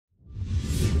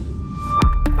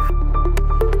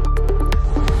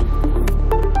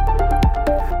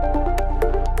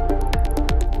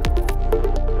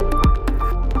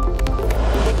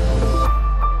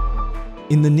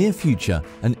In the near future,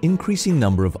 an increasing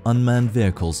number of unmanned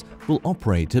vehicles will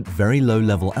operate at very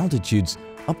low-level altitudes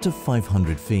up to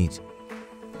 500 feet.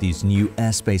 These new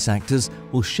airspace actors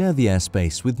will share the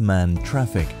airspace with manned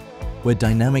traffic, where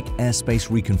Dynamic Airspace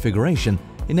Reconfiguration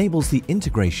enables the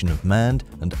integration of manned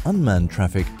and unmanned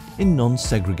traffic in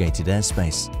non-segregated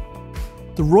airspace.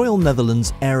 The Royal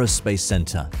Netherlands Aerospace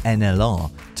Centre,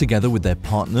 NLR, together with their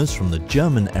partners from the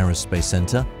German Aerospace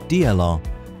Centre, DLR,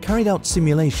 carried out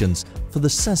simulations for the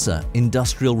SESAR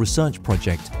Industrial Research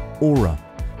Project, AURA,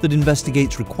 that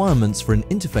investigates requirements for an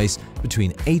interface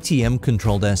between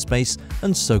ATM-controlled airspace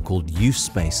and so-called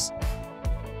U-space.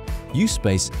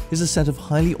 U-space is a set of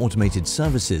highly automated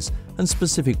services and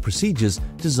specific procedures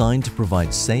designed to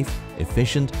provide safe,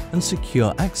 efficient and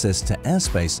secure access to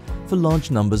airspace for large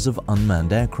numbers of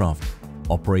unmanned aircraft,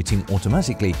 operating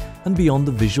automatically and beyond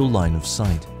the visual line of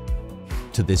sight.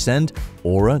 To this end,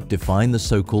 AURA defined the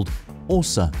so-called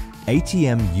AUSA,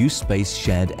 ATM U-space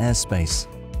Shared Airspace,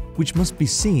 which must be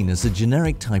seen as a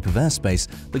generic type of airspace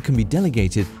that can be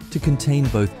delegated to contain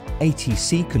both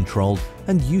ATC-controlled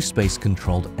and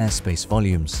U-space-controlled airspace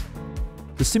volumes.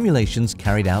 The simulations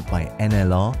carried out by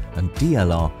NLR and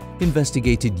DLR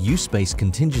investigated U-space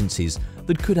contingencies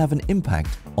that could have an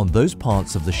impact on those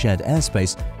parts of the shared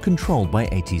airspace controlled by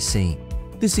ATC.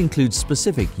 This includes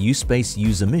specific U-space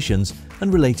user missions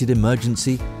and related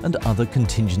emergency and other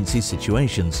contingency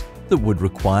situations that would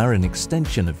require an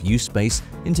extension of U-space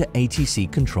into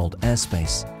ATC-controlled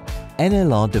airspace.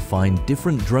 NLR defined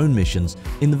different drone missions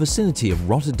in the vicinity of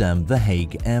Rotterdam-The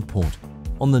Hague Airport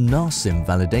on the NARSIM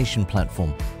validation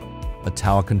platform. A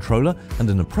tower controller and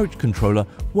an approach controller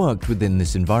worked within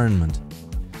this environment.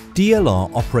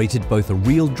 DLR operated both a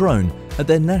real drone at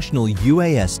their national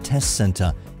UAS test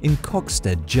center in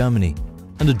Coxstedt, Germany,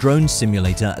 and a drone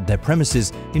simulator at their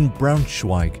premises in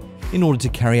Braunschweig in order to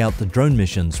carry out the drone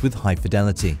missions with high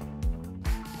fidelity.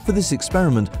 For this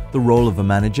experiment, the role of a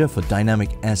manager for Dynamic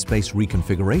Airspace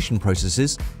Reconfiguration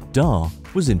processes, DAR,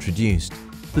 was introduced.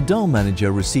 The DAR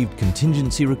Manager received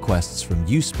contingency requests from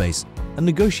U-space and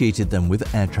negotiated them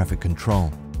with air traffic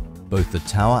control. Both the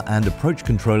tower and approach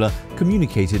controller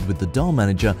communicated with the DAR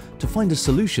Manager to find a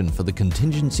solution for the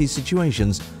contingency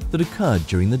situations that occurred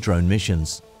during the drone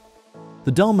missions.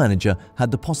 The DAR Manager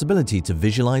had the possibility to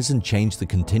visualize and change the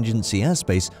contingency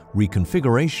airspace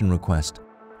reconfiguration request,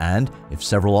 and, if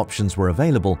several options were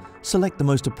available, select the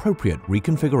most appropriate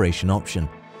reconfiguration option.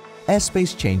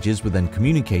 Airspace changes were then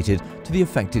communicated to the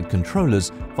affected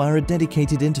controllers via a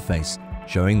dedicated interface,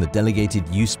 showing the delegated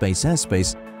U-space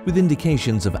airspace with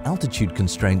indications of altitude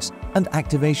constraints and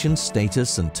activation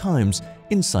status and times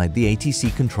inside the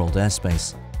ATC-controlled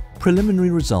airspace. Preliminary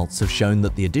results have shown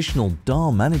that the additional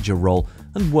DAR Manager role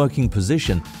and working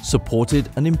position supported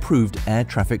and improved air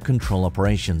traffic control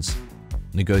operations.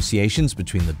 Negotiations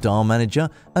between the DAR Manager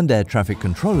and air traffic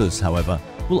controllers, however,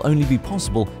 will only be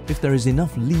possible if there is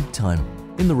enough lead time,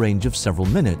 in the range of several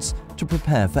minutes, to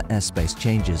prepare for airspace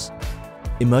changes.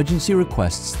 Emergency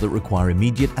requests that require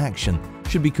immediate action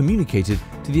should be communicated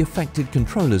to the affected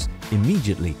controllers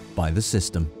immediately by the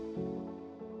system.